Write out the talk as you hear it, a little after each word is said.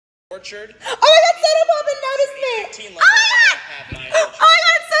Orchard. Oh my God, Soda Poppin noticed me! Oh my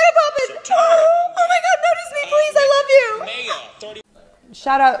God, Soda Poppin! Oh my God, notice me, please, I love you!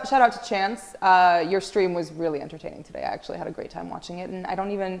 Shout out to Chance. Your stream was really entertaining today. I actually had a great time watching it, and I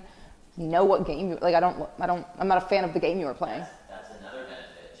don't even know what game you like. I'm not a fan of the game you were playing. That's another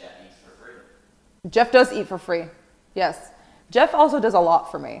benefit. Jeff eats for free. Jeff does eat for free. Yes. Jeff also does a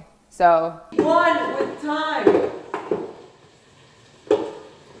lot for me. So. One with time.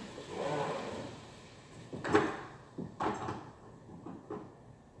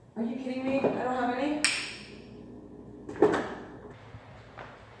 Are you kidding me? I don't have any.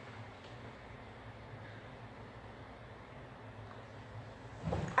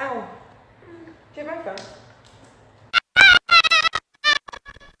 Ow. Do you have my phone?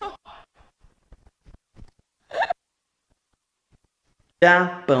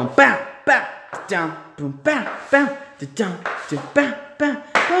 Down, boom, bam, bam, down, boom, bam, bam, down, bam, bam,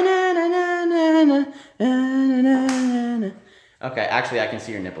 banana. Okay, actually, I can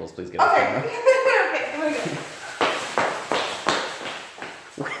see your nipples. Please get off camera.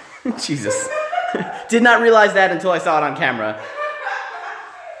 Okay, Jesus. Did not realize that until I saw it on camera.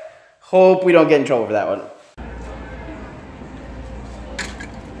 Hope we don't get in trouble for that one.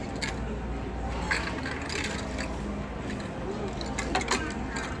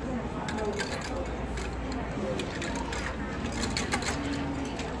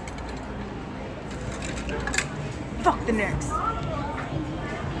 Fuck the Knicks.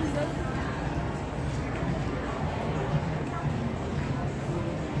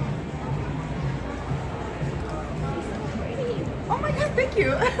 Oh my God, thank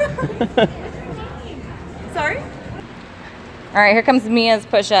you. Sorry? All right, here comes Mia's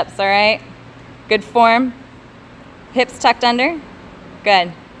push-ups, all right? Good form. Hips tucked under.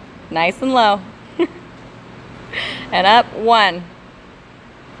 Good. Nice and low. And up. 1,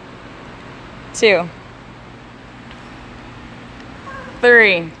 2,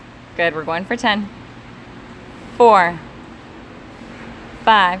 3. Good, we're going for 10. 4,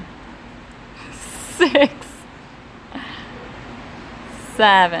 5, 6,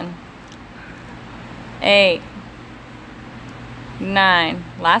 7, 8, 9.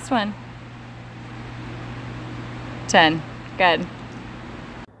 Last one. 10. Good.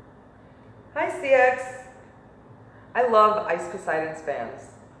 Hi, CX. I love Ice Poseidon's fans.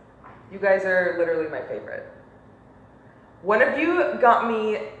 You guys are literally my favorite. One of you got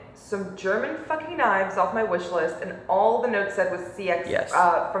me some German fucking knives off my wish list, and all the notes said was CX, Yes.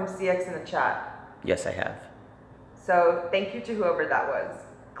 From CX in the chat. Yes, I have. So thank you to whoever that was.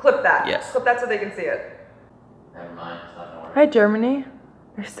 Clip that. Yes. Clip that so they can see it. Never mind, it's not gonna work. Hi, Germany.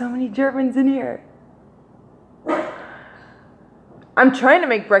 There's so many Germans in here. I'm trying to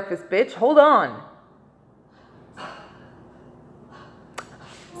make breakfast, bitch. Hold on.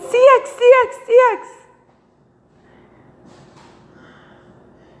 CX.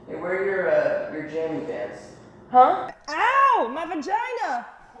 Hey, where are your jammy pants? Huh? Ow! My vagina!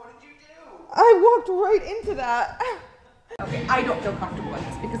 What did you do? I walked right into that. Okay, I don't feel comfortable in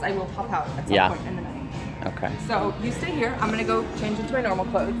this because I will pop out at some point in the night. Okay. So you stay here. I'm gonna go change into my normal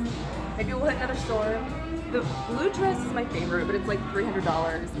clothes. Maybe we'll hit another store. The blue dress is my favorite, but it's like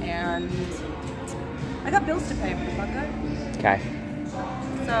 $300, and I got bills to pay. Fuck that. Okay.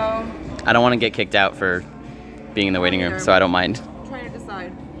 So I don't want to get kicked out for being in the waiting room, so I don't mind. I'm trying to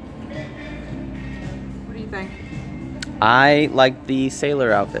decide. What do you think? I like the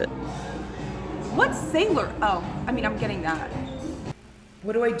sailor outfit. What's sailor? Oh, I mean, I'm getting that.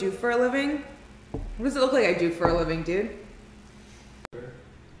 What do I do for a living? What does it look like I do for a living, dude? Do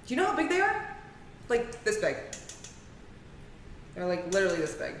you know how big they are? Like this big. They're like literally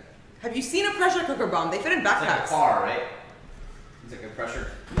this big. Have you seen a pressure cooker bomb? They fit in backpacks. It's like a car, right? It's like a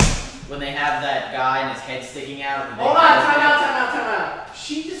pressure. When they have that guy and his head sticking out. Hold on, time out.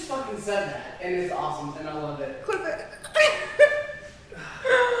 She just fucking said that, and it's awesome, and I love it. Clip it.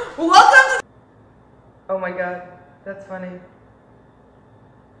 Welcome to. Oh my God, that's funny.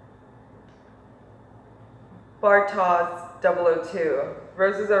 Bartos 002.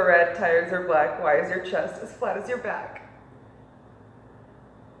 Roses are red, tires are black. Why is your chest as flat as your back?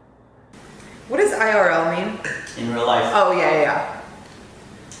 What does IRL mean? In real life. Oh, yeah.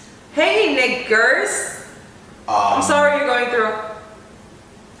 Hey, niggers. I'm sorry you're going through.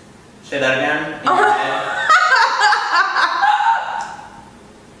 Say that again. In your head.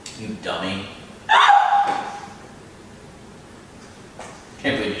 You dummy.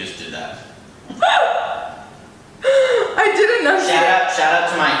 Can't believe you just did that. I didn't know. Shout out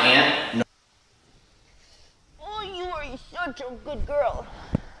to my aunt. No. Oh, you are such a good girl.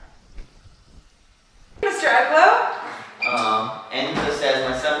 Mr. Aglow? Anita says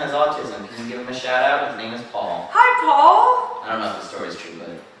my son has autism. shout out. His name is Paul. Hi, Paul. I don't know if the story is true, but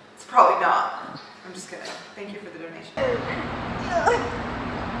It's probably not. I'm just kidding. Thank you for the donation.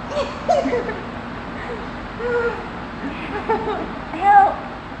 Help!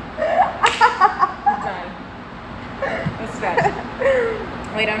 I'm done. Let's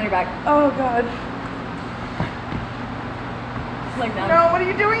stretch. Lay down on your back. Oh, God. Lay down. No, what are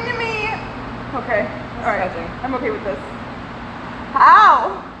you doing to me? Okay. All right. Stretching. I'm okay with this.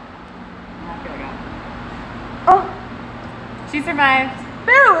 How? I'm not gonna go. Oh, She survived.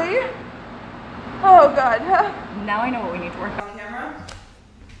 barely. Oh, God. Now I know what we need to work on. On camera?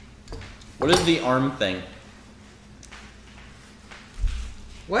 What is the arm thing?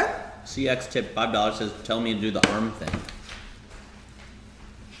 What? CX tip $5 says, tell me to do the arm thing.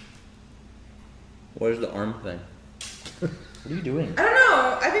 What is the arm thing? What are you doing? I don't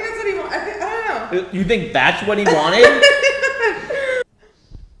know. I think that's what he wants. I don't know. You think that's what he wanted?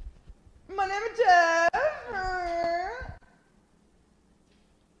 My name is Jeff.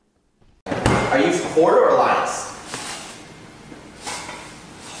 are you Horde or Alliance?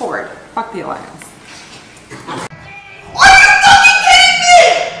 Horde. Fuck the Alliance.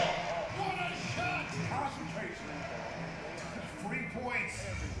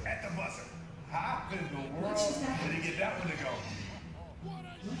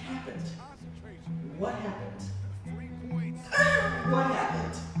 What happened? What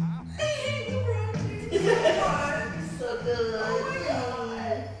happened? I hate the brownies. So good. Oh my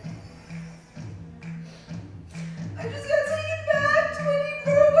God. I just got taken back to when he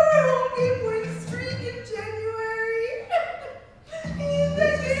broke our home game winning streak in January. He's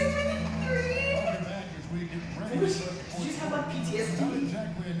that game winning streak. Did you just have like PTSD?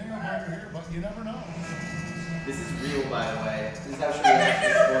 This is real, by the way. This is how she reacts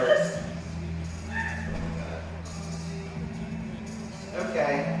to sports.